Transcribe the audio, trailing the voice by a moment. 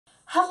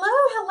Hello,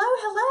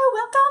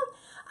 welcome.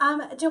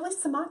 I'm Julie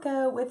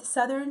Samako with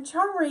Southern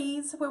Charm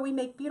Wreaths, where we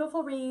make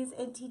beautiful wreaths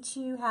and teach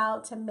you how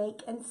to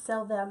make and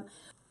sell them.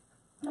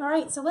 All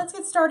right, so let's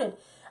get started.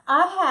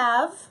 I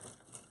have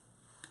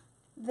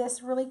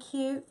this really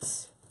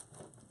cute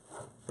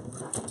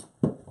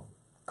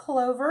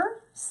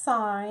clover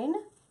sign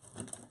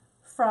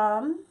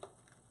from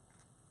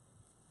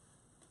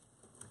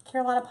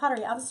Carolina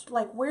Pottery. I was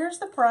like, where's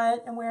the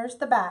front and where's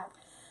the back?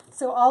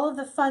 So all of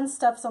the fun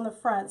stuff's on the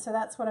front, so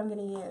that's what I'm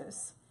going to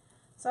use.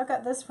 So I've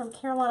got this from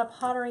Carolina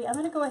Pottery. I'm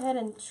going to go ahead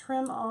and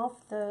trim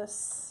off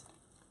this.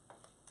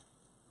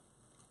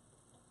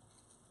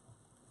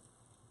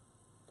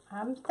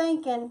 I'm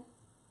thinking,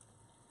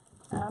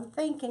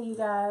 you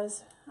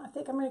guys. I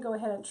think I'm going to go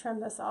ahead and trim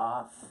this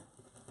off.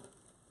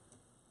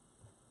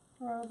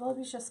 Or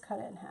maybe just cut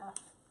it in half.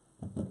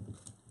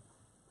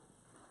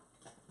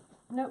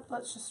 Nope,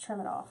 let's just trim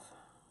it off.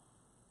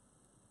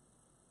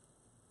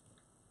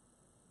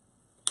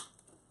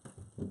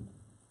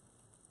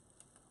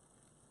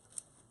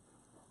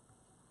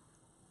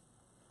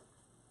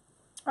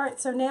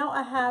 Alright, so now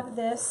I have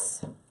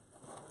this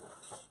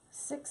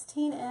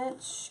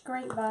 16-inch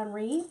Grapevine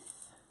Wreath.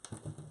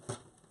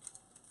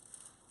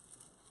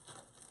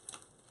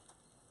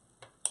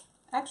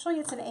 Actually,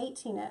 it's an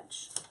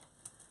 18-inch.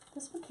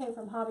 This one came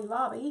from Hobby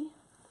Lobby.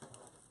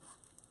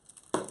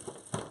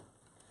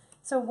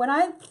 So when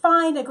I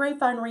find a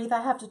Grapevine Wreath,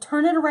 I have to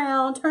turn it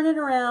around,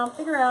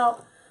 figure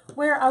out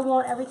where I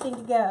want everything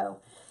to go.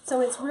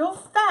 So it's real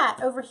fat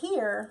over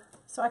here,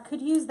 so I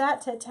could use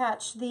that to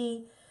attach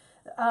the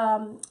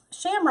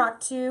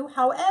Shamrock to.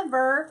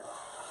 However,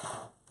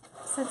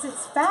 since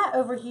it's fat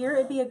over here,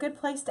 it'd be a good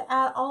place to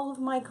add all of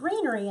my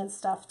greenery and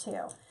stuff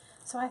to.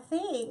 So I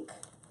think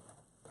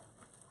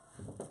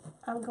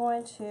I'm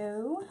going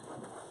to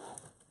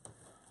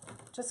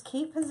just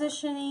keep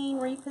positioning,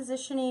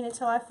 repositioning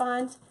until I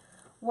find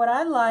what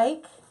I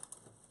like.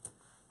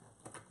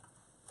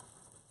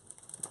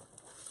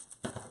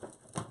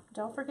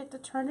 Don't forget to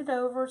turn it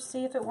over,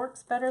 see if it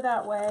works better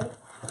that way.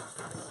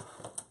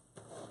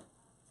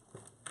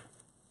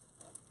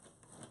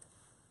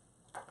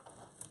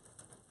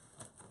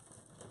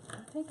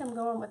 I think I'm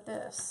going with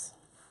this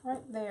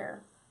right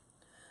there.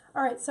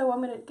 All right, so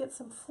I'm going to get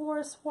some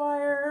florist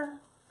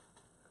wire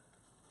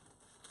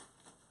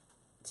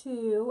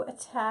to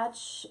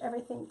attach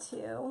everything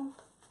to.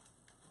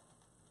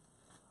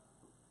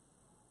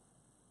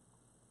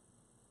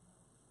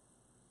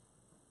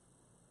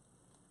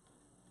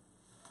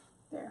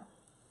 There.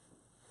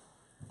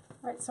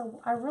 All right,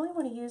 so I really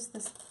want to use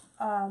this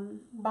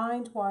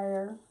bind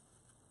wire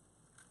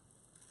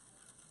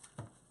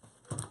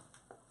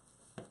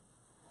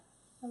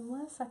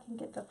unless I can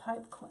get the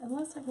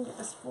unless I can get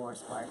this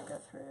florist wire to go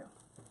through.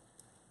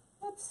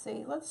 Let's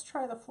see, let's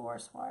try the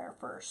florist wire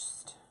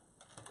first,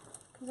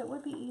 because it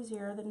would be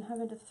easier than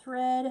having to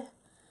thread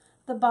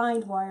the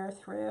bind wire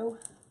through.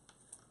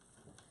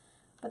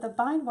 But the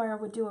bind wire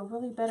would do a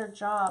really better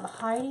job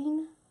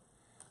hiding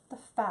the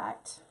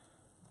fact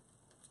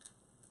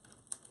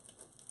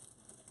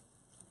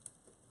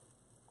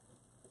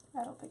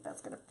I don't think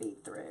that's going to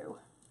feed through.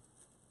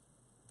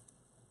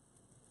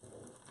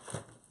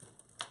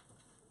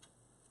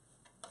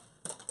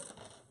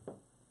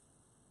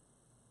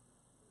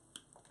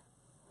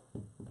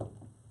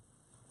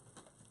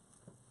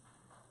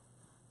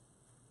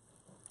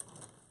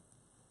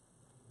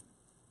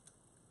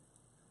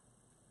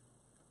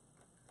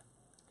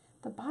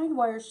 The bind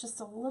wire is just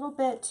a little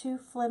bit too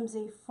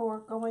flimsy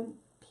for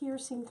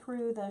piercing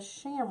through the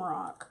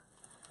shamrock.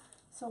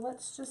 So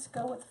let's just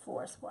go with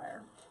florist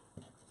wire.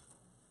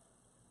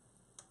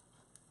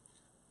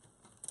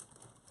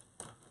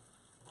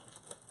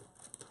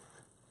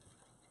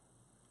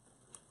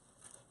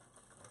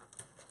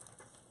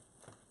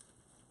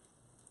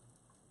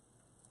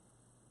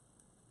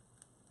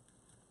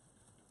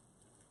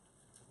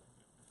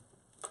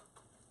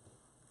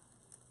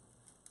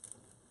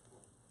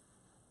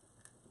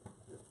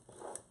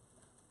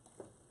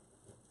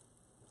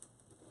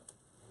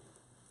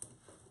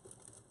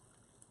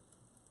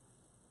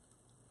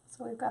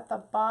 So we've got the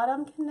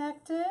bottom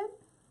connected.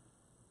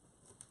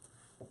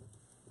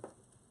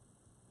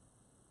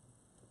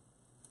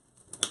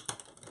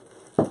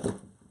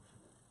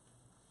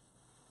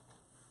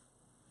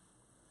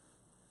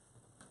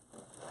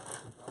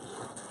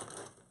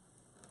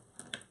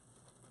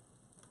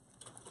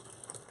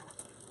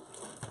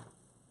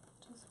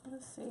 Just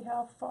want to see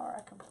how far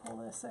I can pull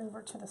this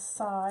over to the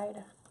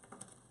side.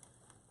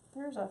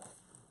 There's a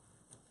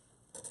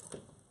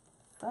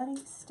funny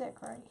stick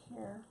right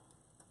here.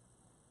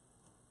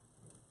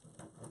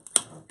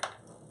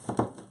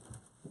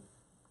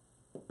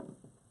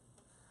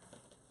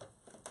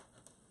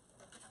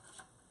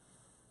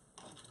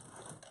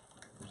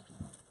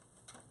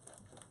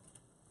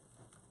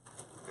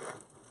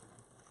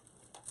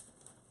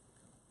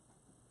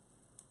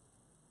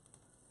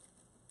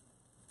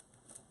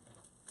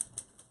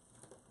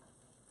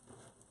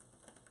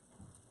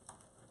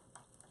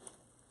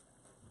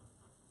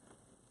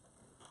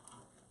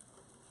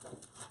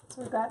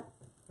 So we've got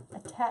a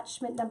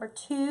attachment number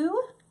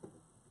 2.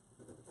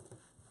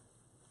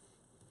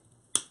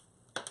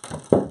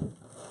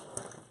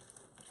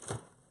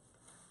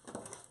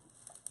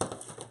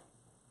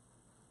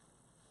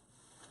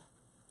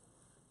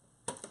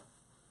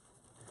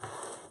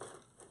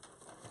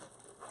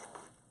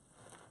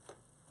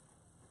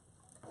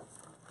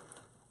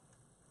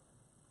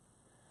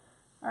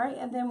 All right,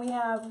 and then we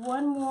have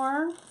one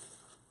more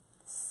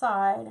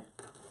side.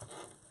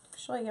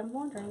 Actually, I'm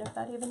wondering if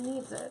that even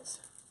needs it.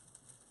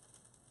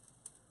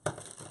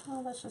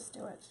 Well, let's just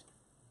do it.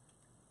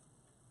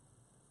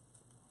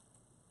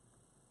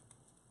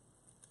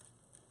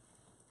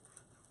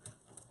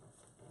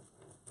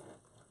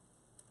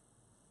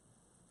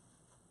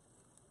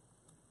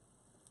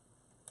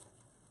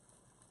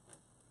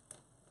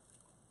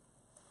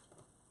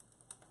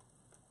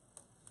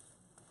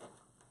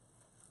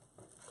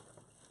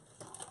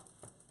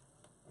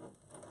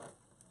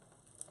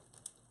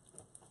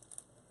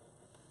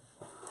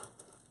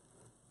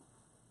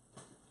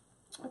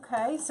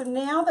 Okay, so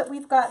now that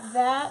we've got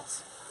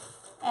that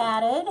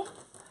added,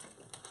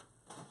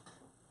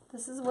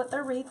 this is what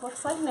the wreath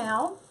looks like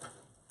now.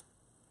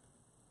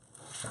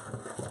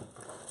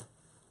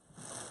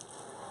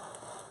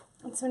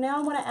 And so now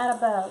I want to add a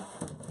bow.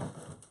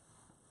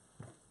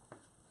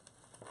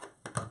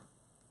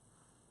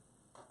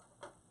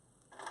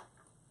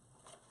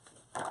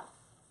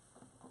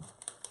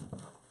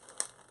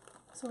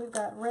 So we've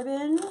got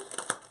ribbon.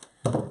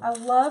 I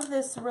love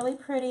this really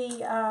pretty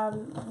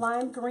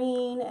lime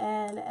green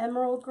and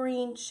emerald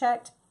green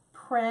checked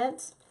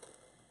print.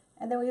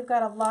 And then we've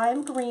got a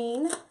lime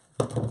green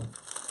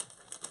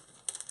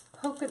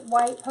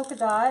white polka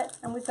dot.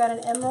 And we've got an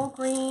emerald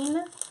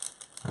green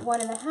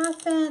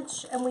 1.5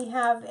 inch. And we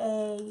have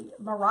a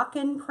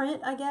Moroccan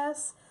print, I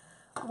guess,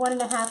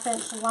 1.5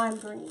 inch lime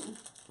green.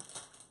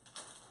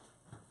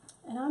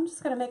 And I'm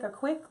just going to make a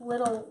quick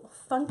little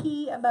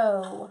funky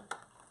bow.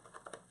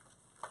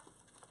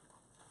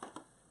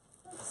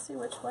 See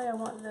which way I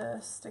want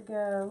this to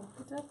go.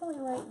 Definitely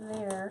right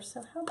there.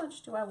 So how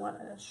much do I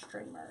want of the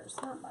streamers?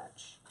 Not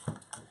much.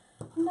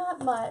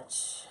 Not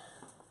much.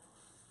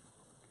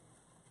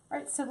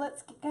 Alright, so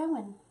let's get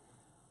going.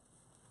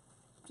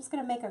 I'm just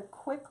going to make a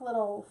quick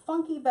little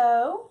funky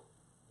bow.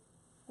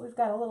 We've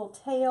got a little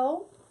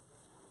tail.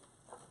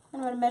 I'm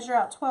going to measure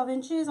out 12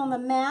 inches on the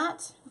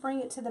mat, bring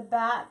it to the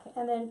back,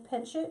 and then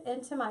pinch it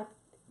into my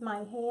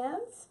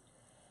hands.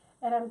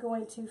 And I'm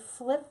going to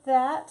flip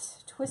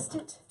that, twist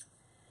it,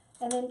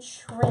 and then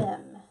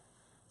trim.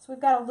 So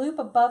we've got a loop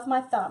above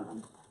my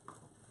thumb.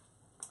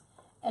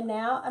 And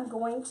now I'm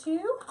going to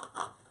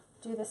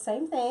do the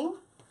same thing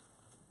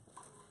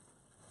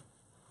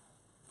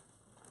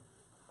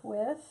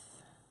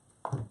with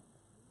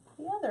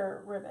the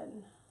other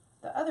ribbon,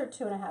 the other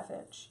 2.5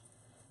 inch.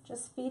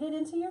 Just feed it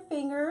into your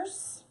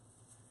fingers.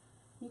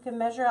 You can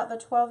measure out the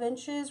 12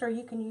 inches or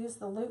you can use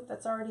the loop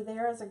that's already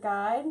there as a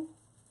guide.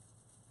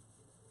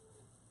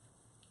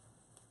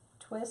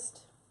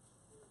 Twist.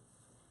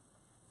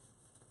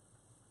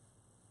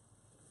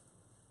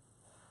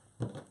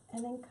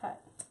 And then cut.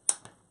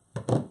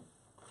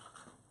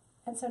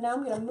 And so now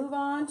I'm going to move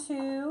on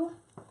to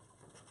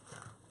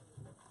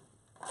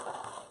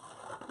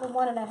the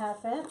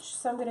 1.5 inch.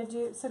 So I'm going to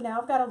do, so now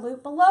I've got a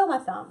loop below my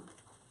thumb.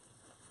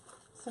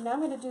 So now I'm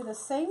going to do the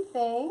same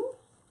thing.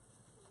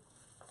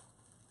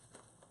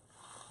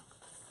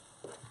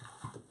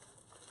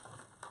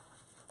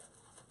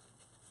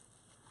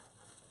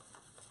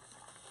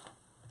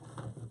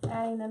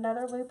 Adding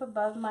another loop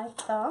above my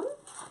thumb.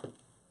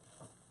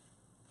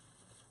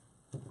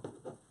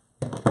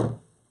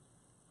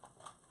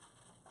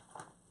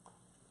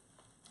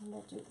 I'm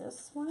going to do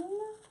this one.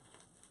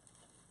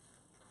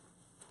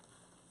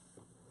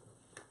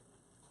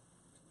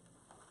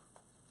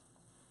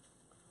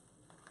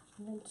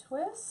 And then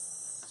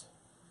twist.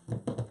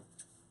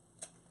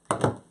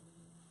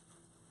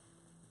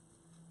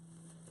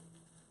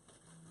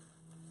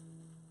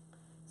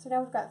 So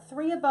now we've got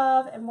 3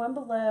 above and 1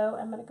 below.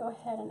 I'm going to go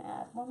ahead and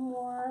add one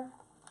more.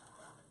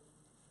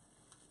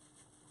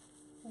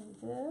 And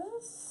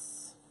this.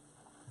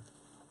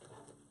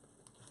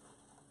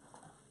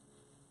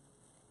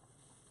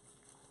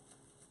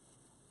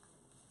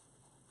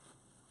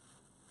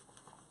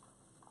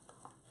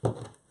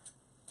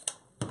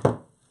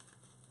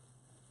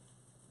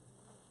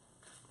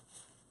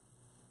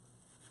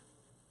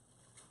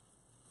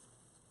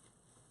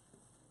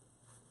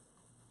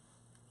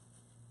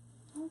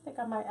 I think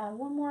I might add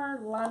one more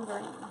lime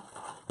green.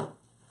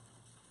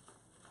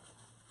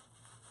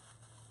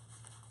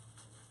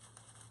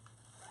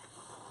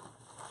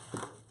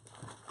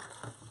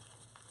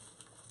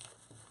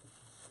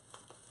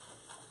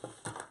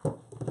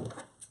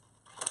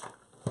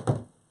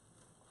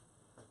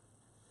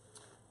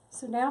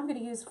 So now I'm going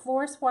to use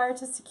florist wire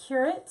to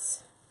secure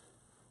it.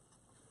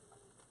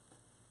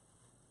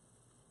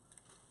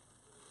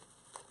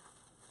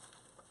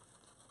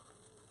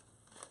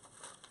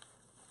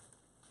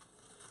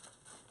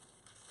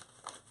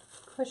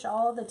 Push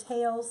all the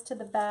tails to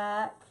the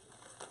back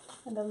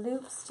and the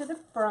loops to the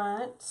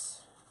front.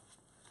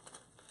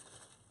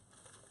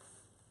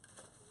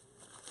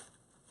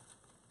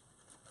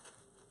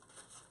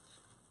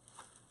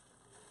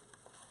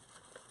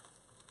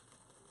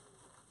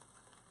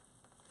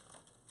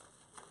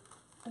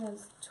 and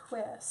then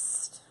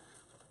twist.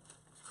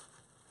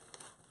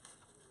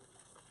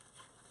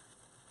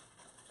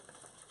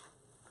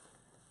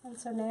 And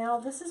so now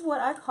this is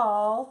what I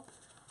call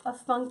a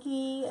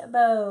funky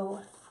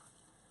bow.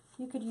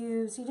 You could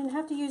use, you didn't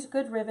have to use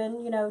good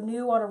ribbon, you know,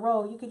 new on a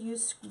roll. You could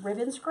use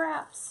ribbon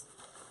scraps.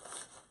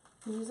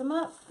 Use them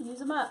up, use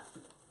them up.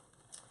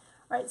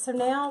 All right, so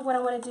now what I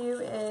want to do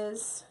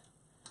is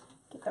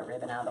get the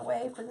ribbon out of the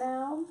way for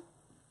now.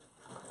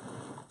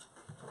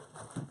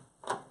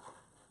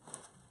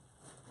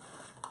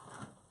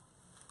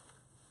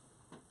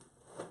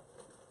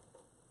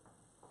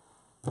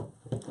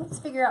 Let's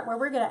figure out where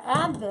we're going to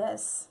add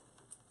this.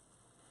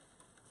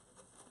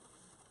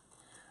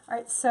 All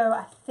right, so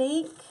I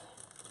think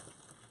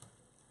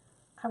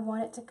I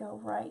want it to go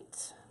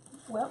right.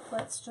 Well,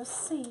 let's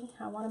just see.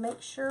 I want to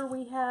make sure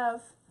we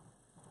have,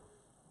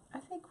 I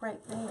think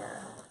right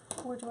there.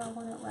 Or do I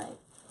want it right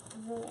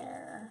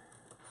there?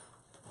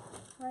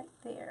 Right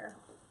there.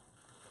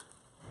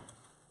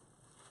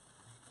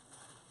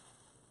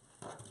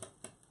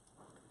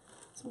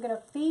 So I'm going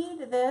to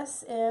feed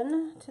this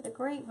in to the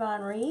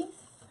Grapevine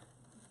Wreath.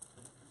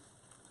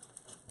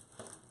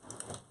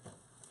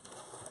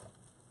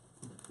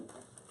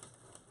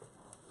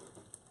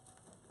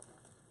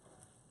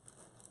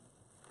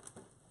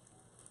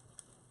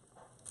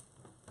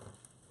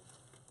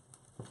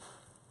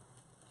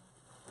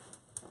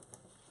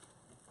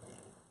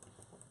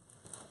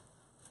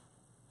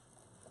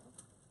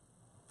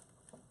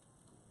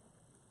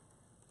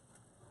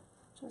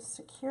 Just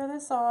secure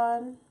this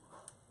on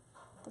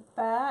the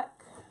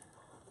back.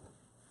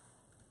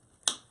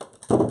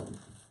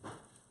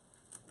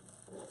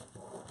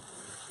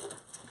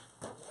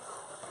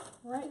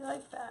 Right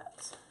like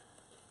that.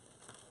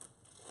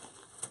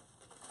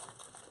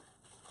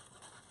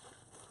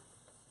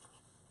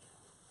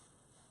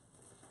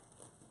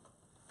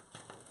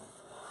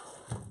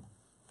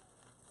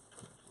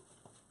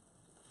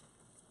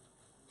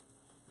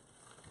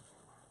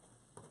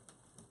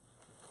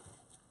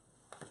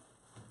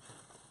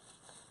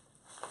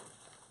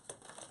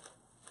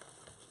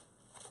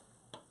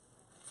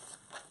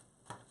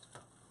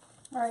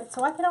 Alright,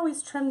 so I can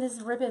always trim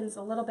these ribbons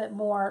a little bit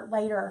more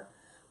later.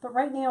 But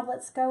right now,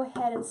 let's go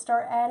ahead and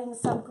start adding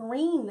some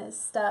green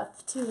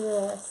stuff to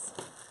this.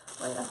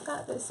 Wait, I've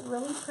got this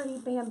really pretty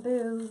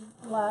bamboo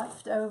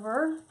left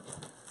over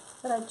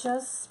that I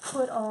just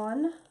put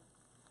on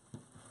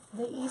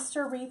the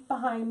Easter wreath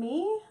behind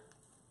me.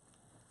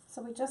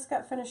 So we just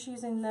got finished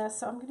using this,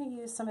 so I'm going to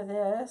use some of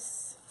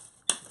this.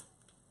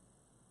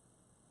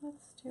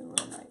 Let's do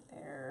one right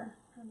there,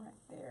 one right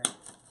there.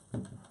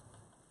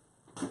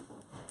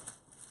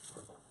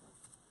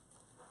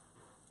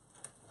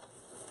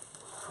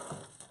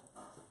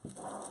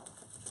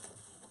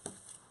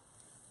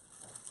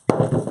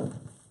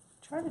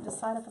 Try to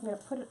decide if I'm going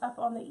to put it up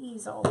on the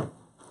easel.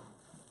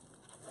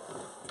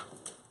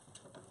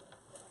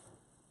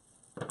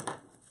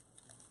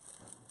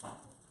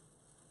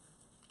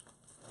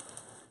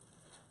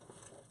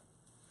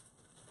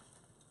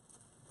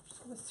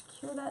 Just going to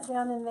secure that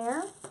down in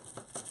there.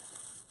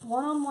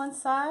 One on one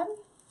side.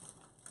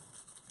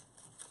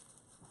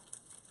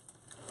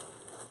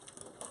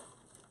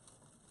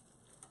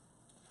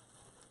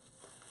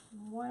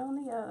 One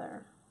on the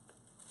other.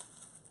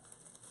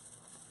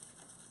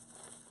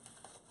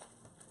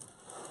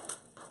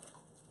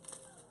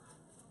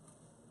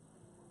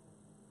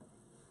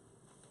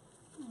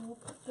 We'll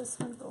put this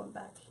one going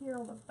back here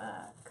on the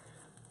back.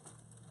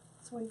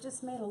 So we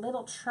just made a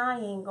little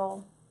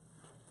triangle.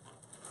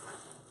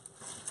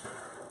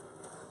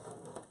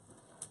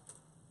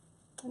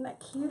 Isn't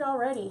that cute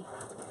already?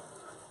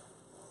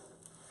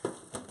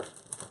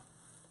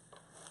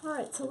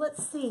 Alright, so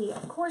let's see.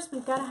 Of course,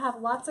 we've got to have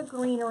lots of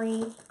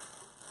greenery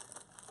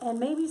and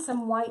maybe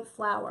some white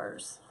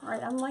flowers.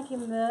 Alright, I'm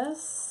liking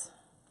this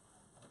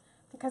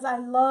because I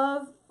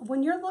love,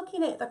 when you're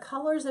looking at the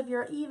colors of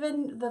your,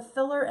 even the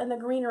filler and the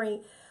greenery,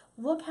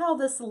 look how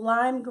this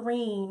lime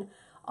green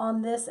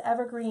on this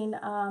evergreen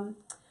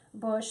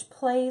bush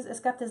plays. It's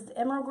got this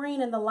emerald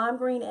green and the lime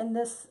green and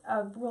this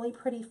really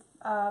pretty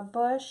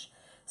bush.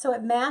 So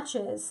it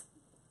matches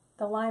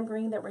the lime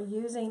green that we're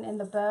using in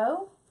the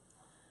bow.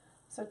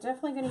 So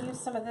definitely going to use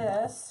some of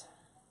this.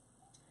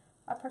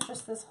 I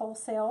purchased this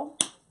wholesale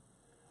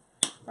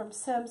from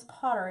Sims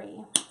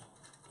Pottery.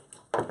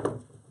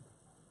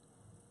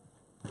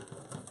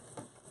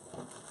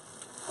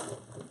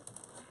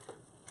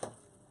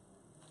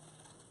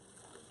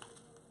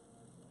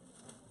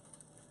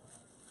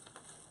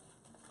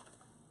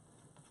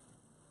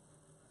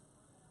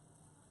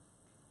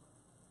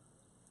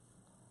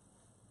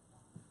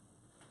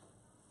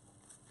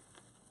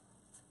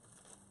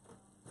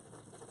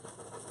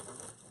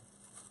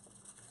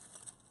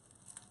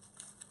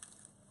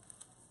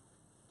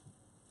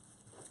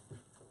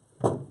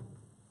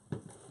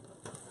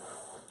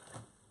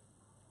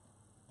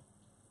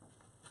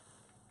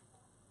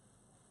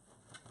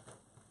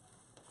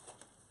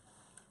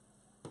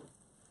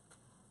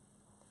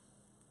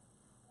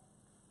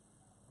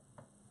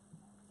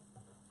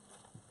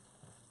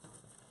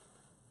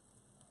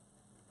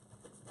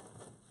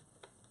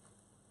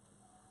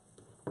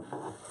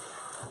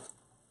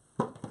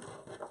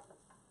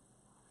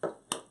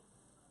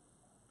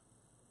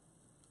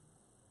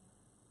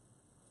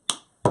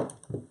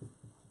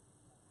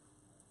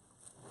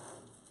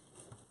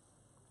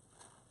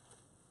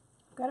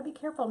 to be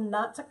careful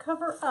not to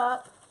cover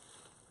up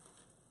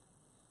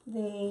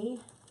the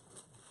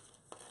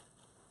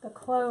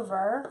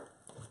clover.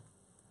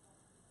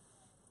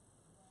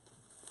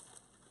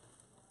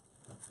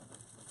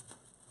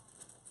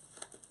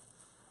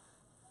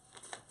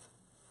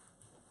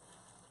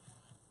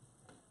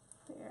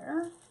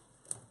 There.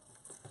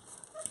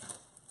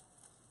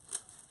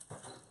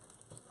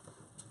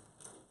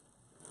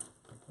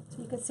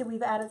 So you can see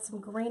we've added some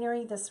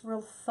greenery, this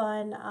real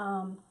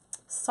fun,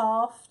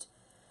 soft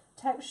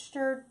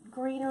textured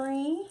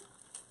greenery.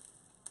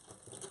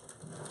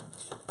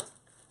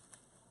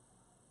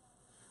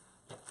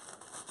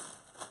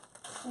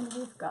 And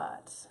we've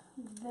got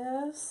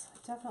this.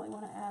 I definitely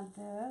want to add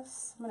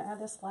this. I'm going to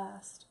add this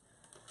last.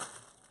 So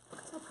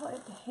I'll probably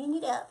have to hang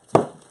it up to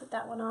put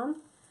that one on.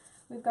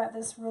 We've got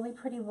this really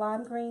pretty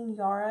lime green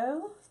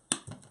yarrow.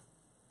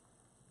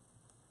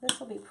 This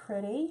will be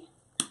pretty.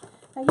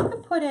 Now you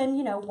can put in,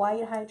 you know,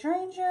 white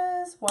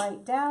hydrangeas,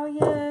 white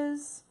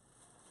dahlias,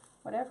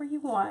 whatever you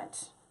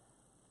want.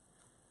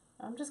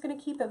 I'm just going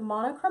to keep it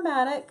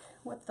monochromatic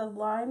with the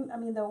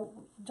the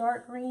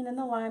dark green and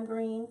the lime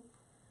green.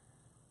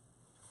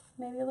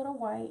 Maybe a little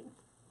white.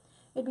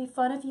 It'd be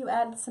fun if you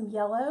added some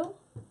yellow.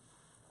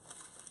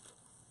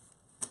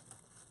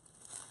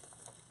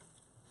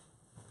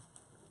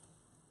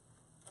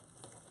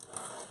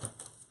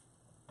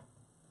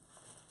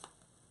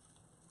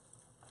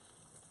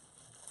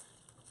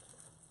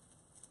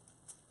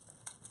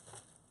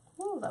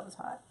 Ooh, that was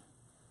hot.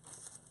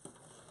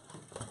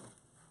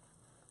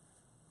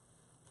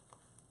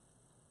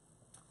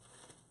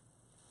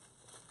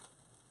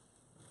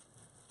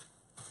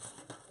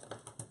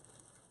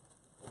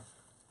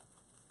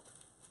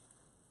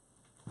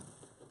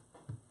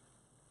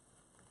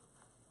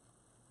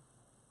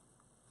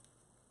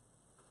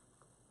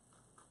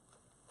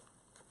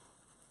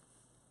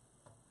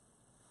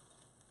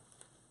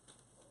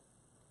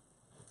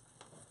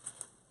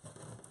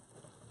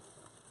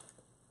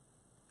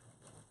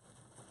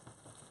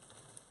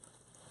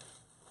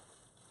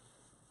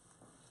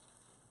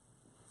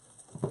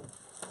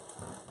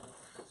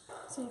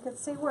 So you can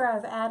see where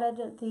I've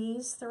added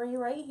these three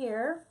right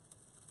here.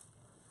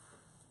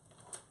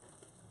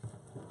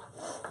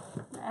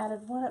 I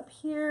added one up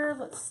here.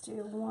 Let's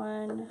do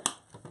one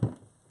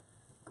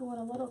going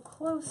a little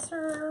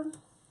closer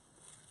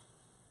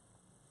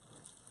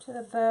to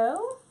the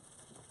bow.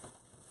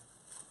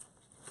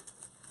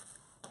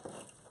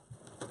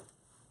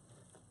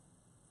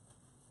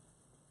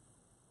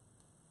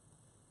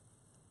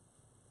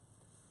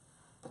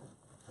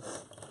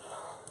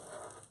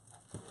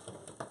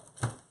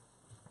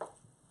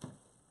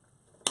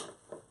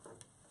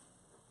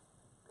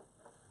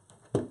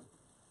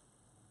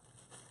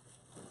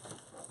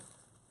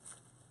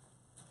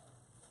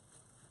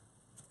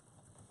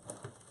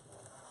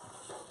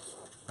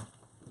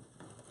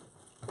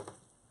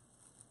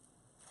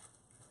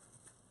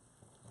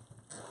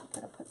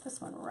 Gotta put this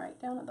one right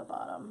down at the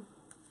bottom.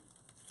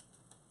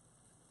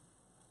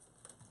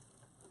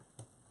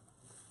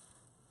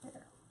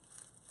 There.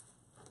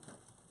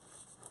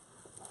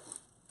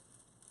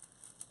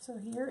 So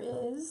here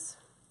is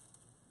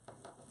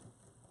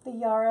the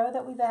yarrow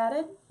that we've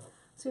added.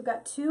 So we've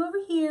got two over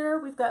here,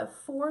 we've got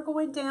four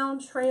going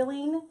down,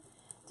 trailing,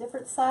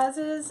 different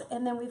sizes,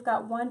 and then we've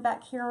got one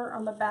back here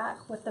on the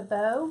back with the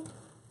bow.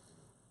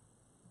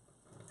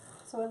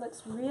 So it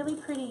looks really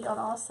pretty on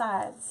all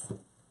sides.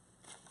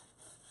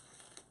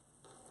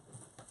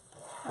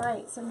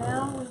 Alright, so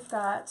now we've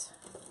got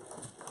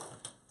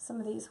some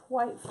of these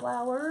white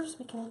flowers.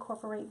 We can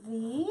incorporate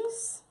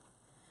these.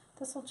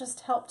 This will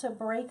just help to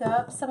break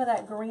up some of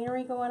that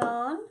greenery going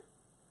on.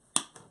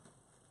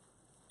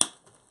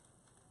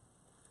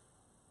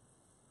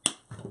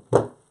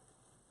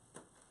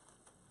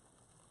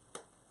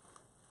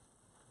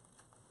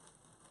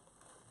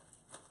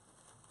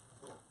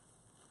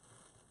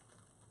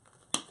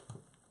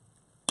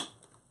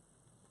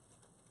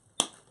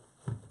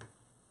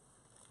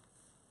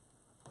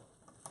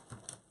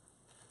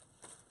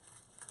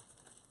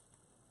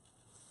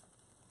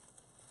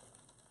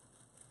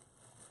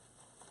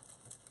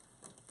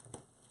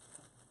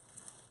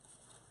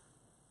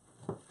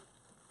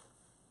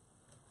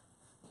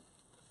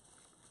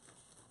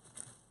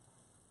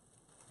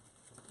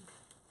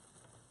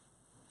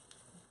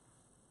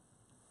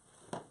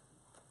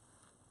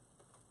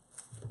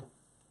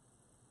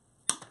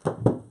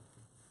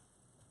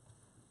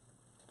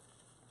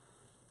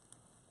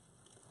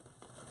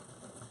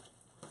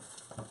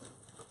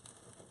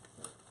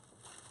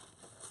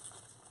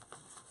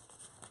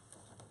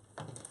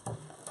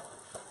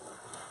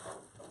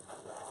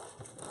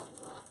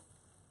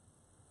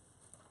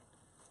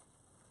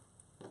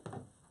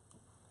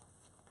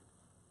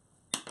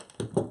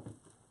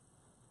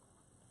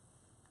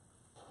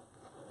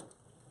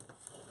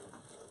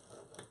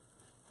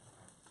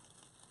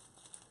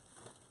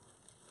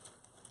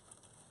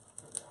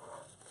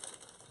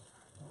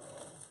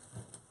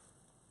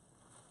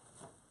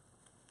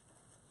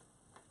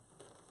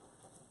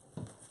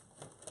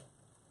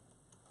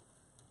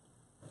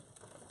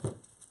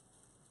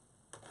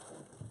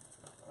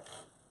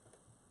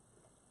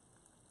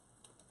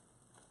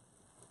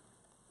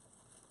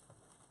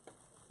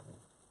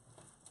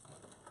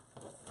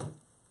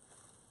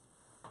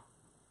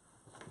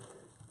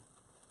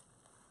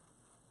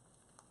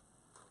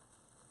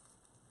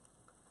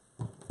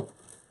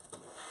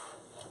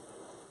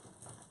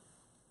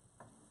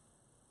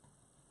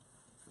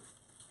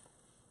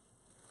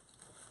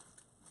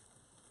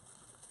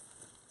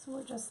 So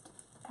we're just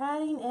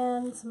adding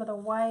in some of the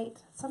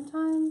white.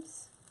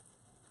 Sometimes,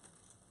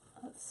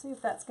 let's see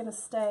if that's going to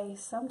stay.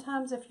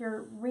 Sometimes if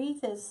your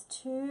wreath is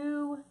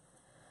too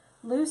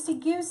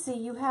loosey-goosey,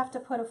 you have to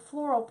put a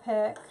floral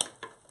pick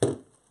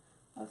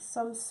of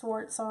some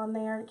sorts on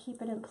there to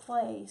keep it in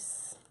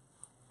place.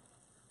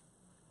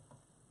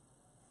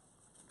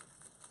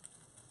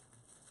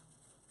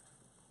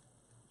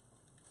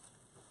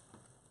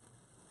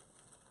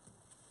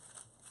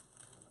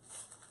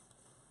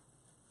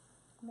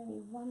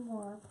 Maybe one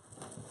more.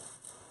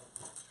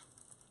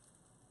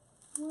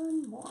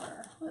 One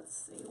more. Let's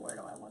see, where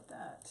do I want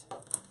that?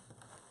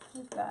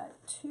 We've got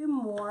two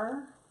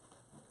more.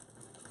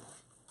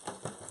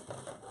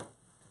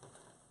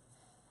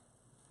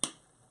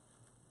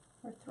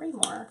 Or three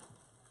more.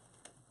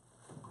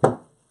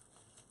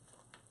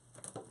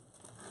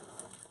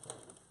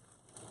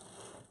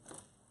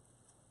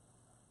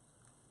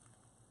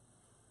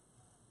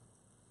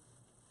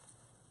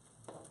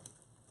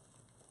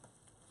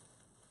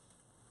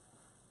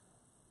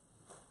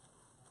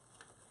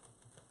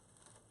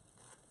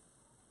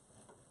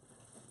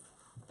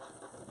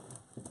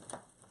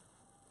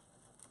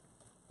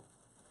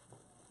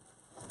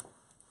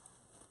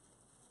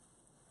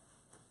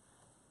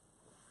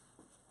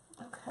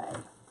 Okay.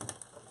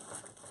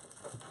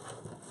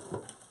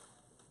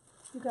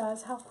 You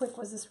guys, how quick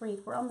was this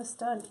wreath? We're almost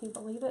done. Can you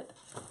believe it?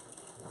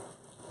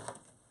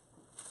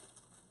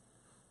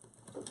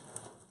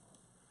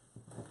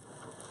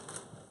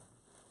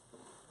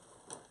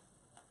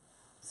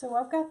 So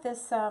I've got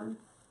this, I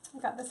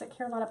got this at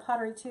Carolina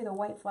Pottery too, the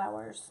white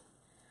flowers.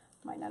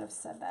 Might not have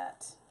said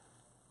that.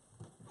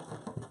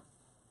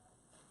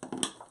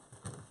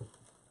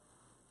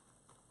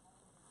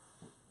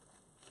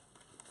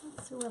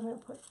 Let's see where I'm going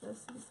to put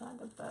this inside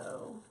the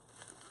bow.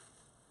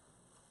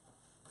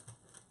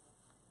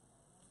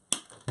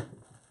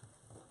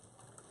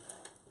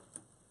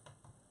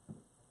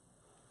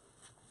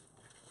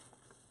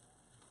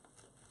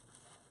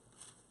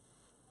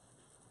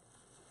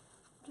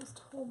 Just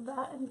hold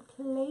that in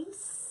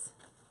place.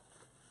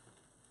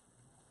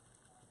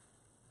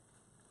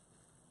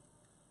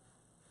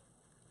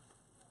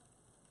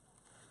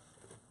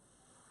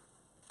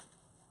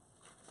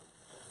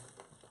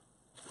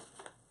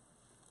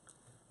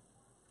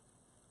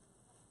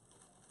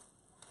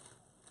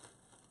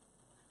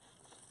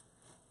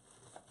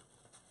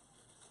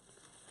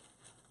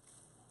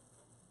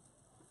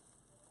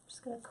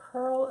 Just going to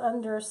curl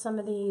under some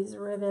of these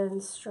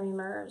ribbon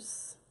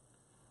streamers.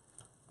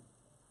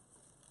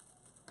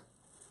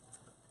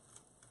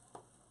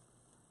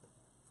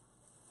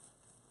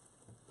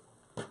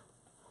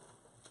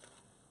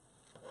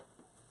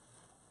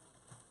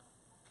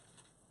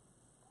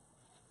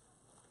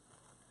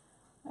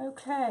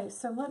 Okay,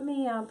 so let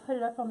me put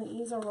it up on the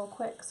easel real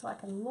quick so I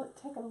can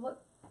take a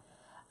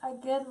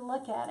good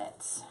look at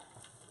it.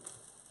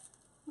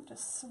 I'll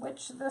just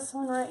switch this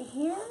one right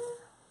here.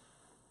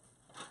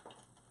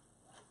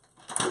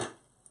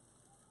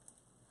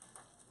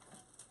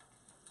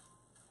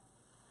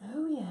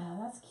 Oh yeah,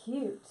 that's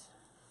cute.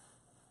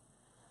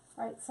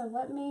 All right, so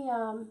let me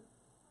add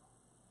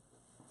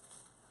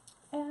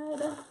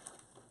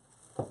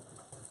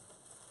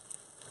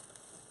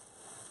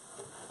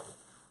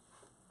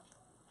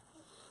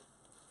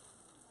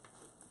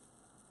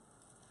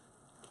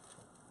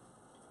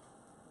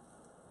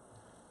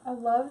I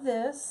love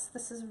this.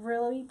 This is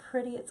really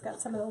pretty. It's got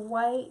some of the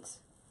white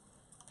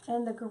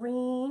and the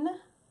green.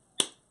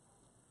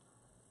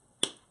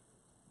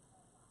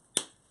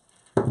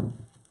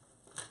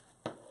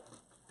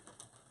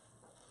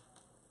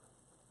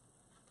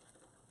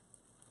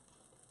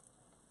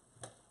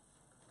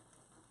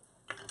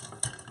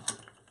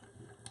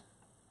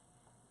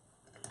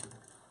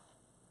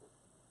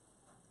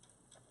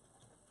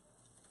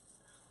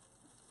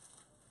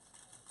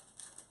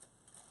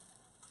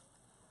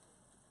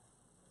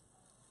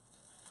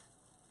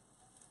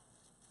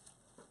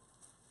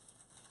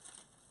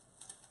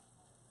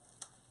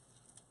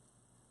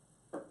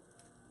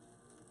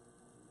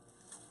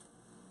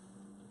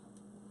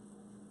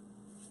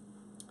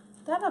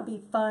 That'll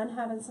be fun,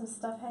 having some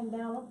stuff hang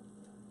down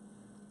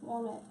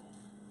on it.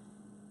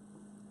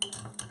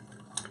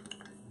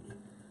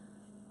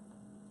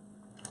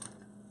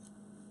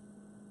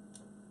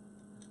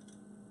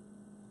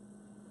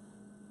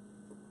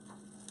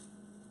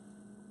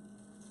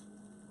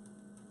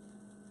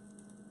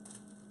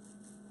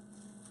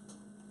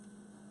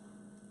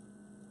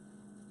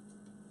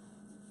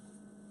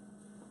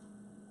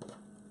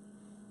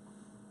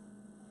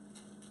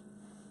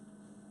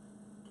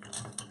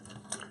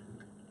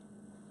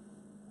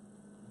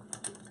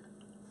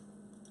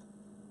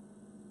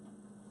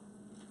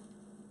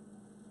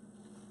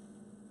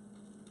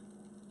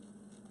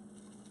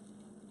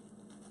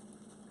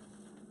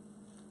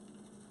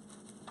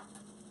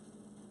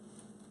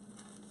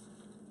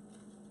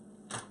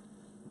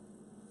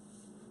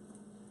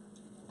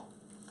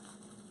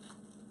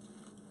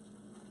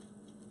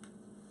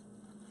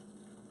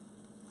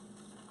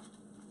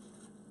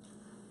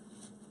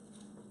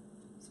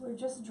 So we're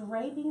just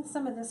draping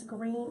some of this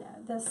green,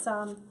 this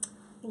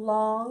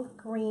long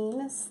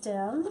green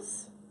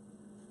stems.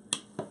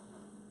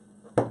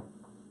 Don't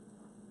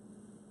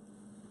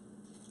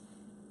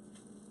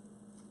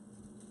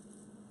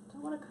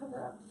want to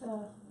cover up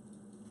the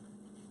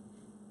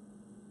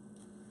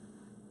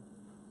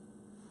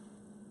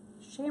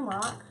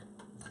shamrock.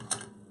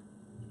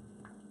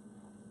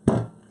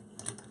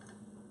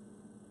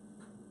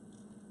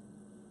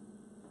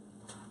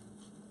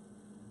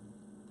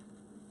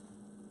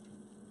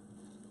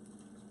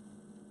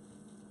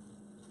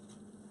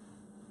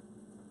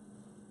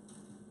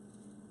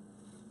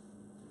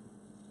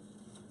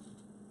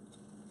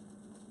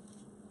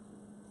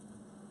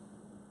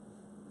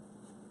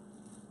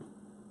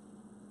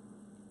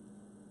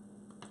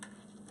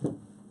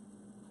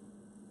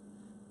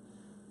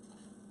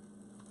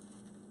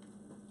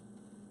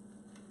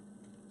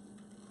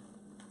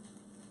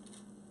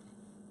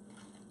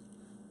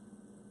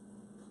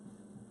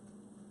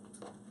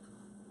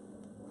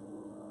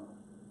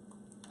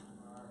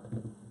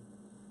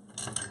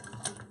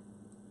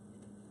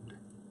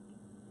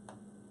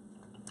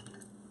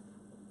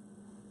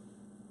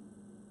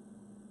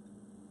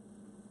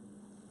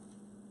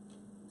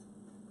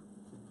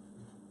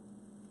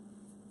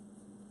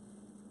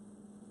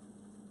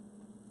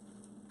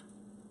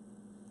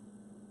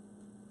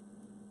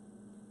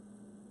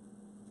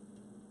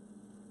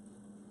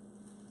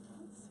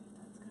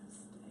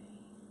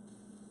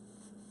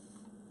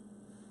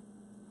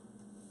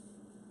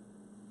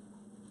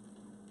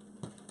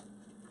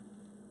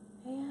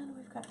 And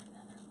we've got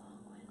another long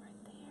one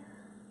right there.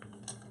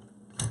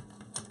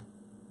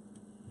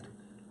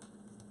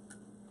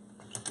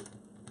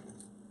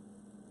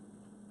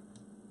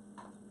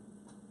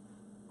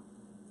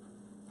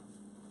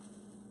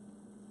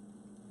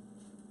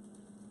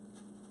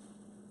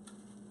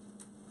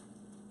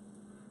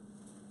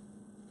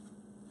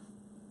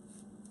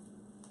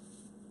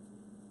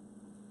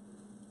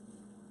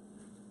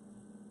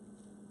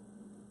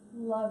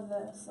 Love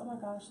this. Oh my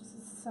gosh, this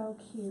is so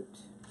cute.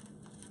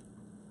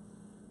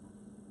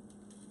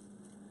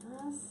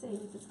 Let's see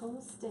if it's going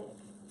to stick.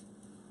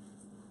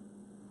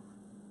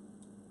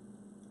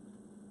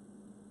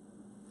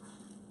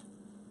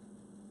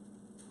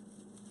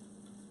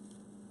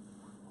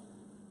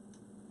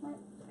 Right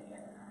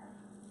there.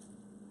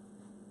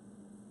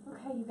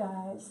 Okay, you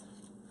guys.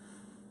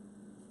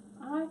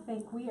 I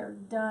think we are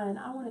done.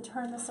 I want to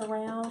turn this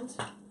around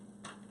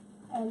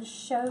and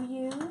show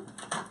you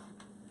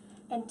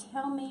and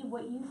tell me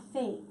what you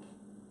think.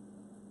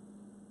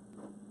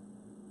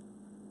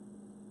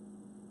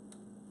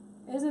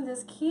 Isn't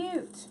this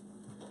cute?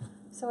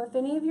 So if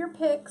any of your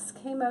picks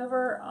came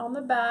over on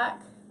the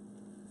back,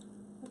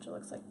 which it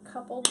looks like a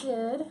couple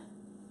did,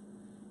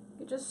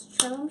 you just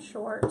trim them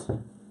short.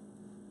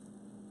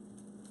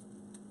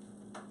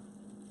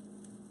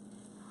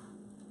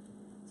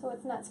 So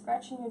it's not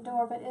scratching your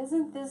door, but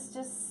isn't this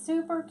just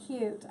super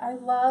cute? I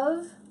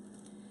love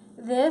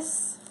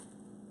this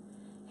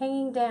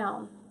hanging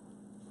down.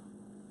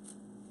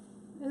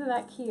 Isn't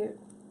that cute?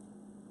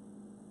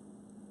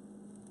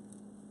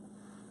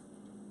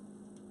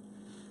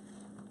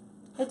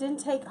 It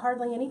didn't take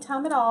hardly any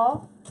time at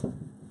all.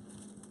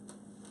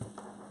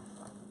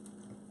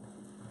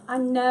 I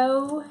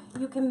know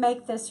you can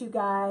make this, you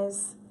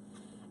guys.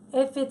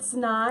 If it's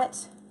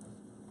not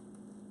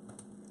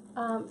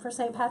for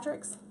St.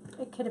 Patrick's,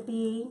 it could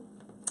be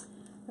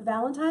a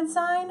Valentine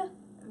sign,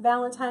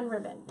 Valentine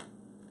ribbon.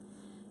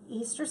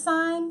 Easter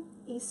sign,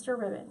 Easter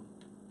ribbon.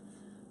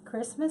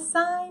 Christmas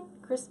sign,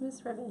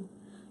 Christmas ribbon.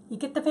 You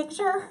get the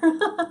picture?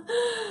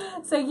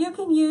 So you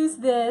can use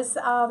this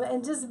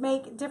and just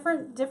make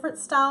different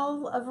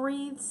style of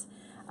wreaths.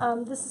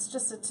 This is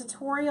just a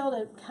tutorial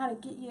to kind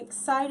of get you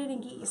excited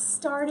and get you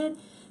started.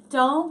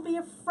 Don't be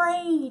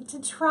afraid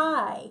to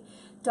try.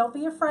 Don't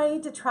be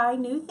afraid to try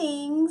new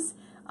things,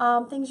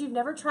 things you've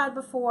never tried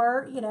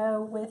before, you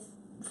know, with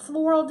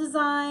floral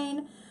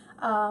design,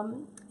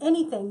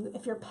 anything.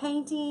 If you're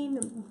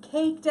painting,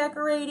 cake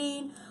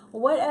decorating,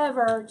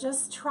 whatever,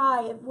 just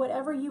try it.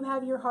 Whatever you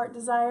have your heart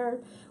desire,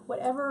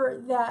 whatever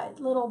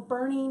that little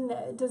burning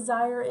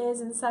desire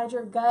is inside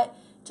your gut,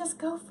 just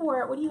go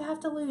for it. What do you have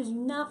to lose?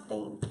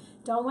 Nothing.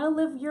 Don't want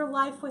to live your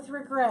life with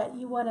regret.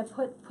 You want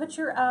to put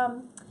your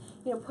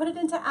you know, put it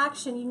into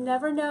action. You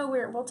never know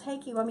where it will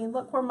take you. I mean,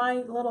 look where my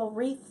little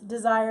wreath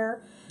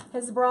desire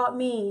has brought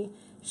me,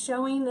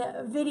 showing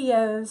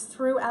videos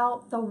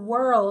throughout the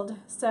world.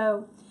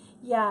 So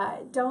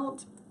yeah,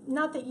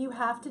 not that you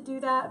have to do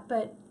that,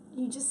 but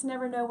you just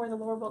never know where the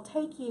Lord will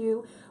take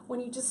you when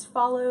you just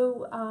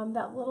follow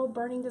that little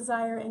burning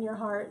desire in your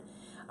heart.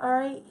 All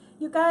right,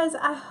 you guys,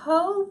 I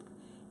hope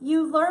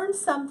you learned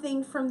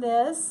something from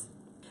this.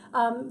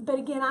 But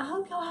again, I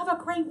hope y'all have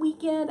a great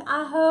weekend.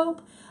 I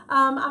hope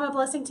I'm a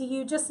blessing to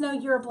you. Just know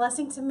you're a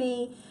blessing to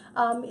me.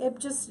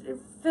 It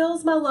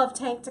fills my love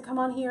tank to come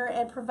on here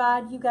and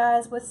provide you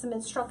guys with some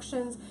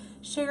instructions,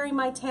 sharing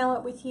my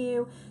talent with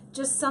you.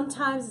 just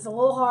sometimes it's a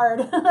little hard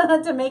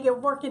to make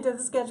it work into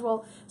the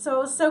schedule. So I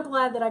was so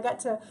glad that I got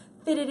to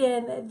fit it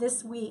in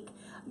this week.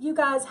 You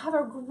guys have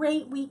a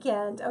great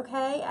weekend,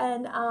 okay?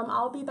 And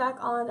I'll be back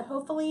on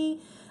hopefully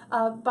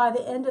by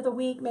the end of the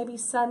week, maybe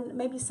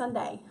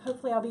Sunday.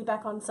 Hopefully I'll be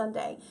back on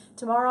Sunday.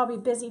 Tomorrow I'll be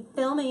busy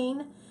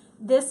filming.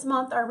 This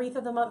month our Wreath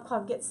of the Month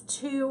Club gets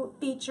 2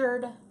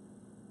 featured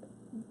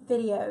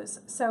videos.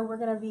 So we're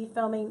going to be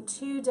filming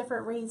 2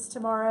 different wreaths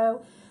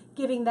tomorrow,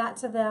 giving that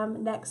to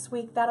them next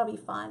week. That'll be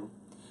fun.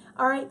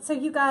 All right, so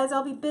you guys,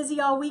 I'll be busy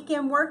all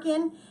weekend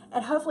working,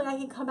 and hopefully I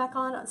can come back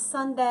on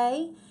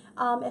Sunday.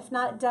 If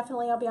not,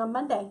 definitely I'll be on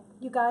Monday.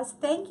 You guys,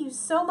 thank you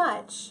so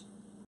much.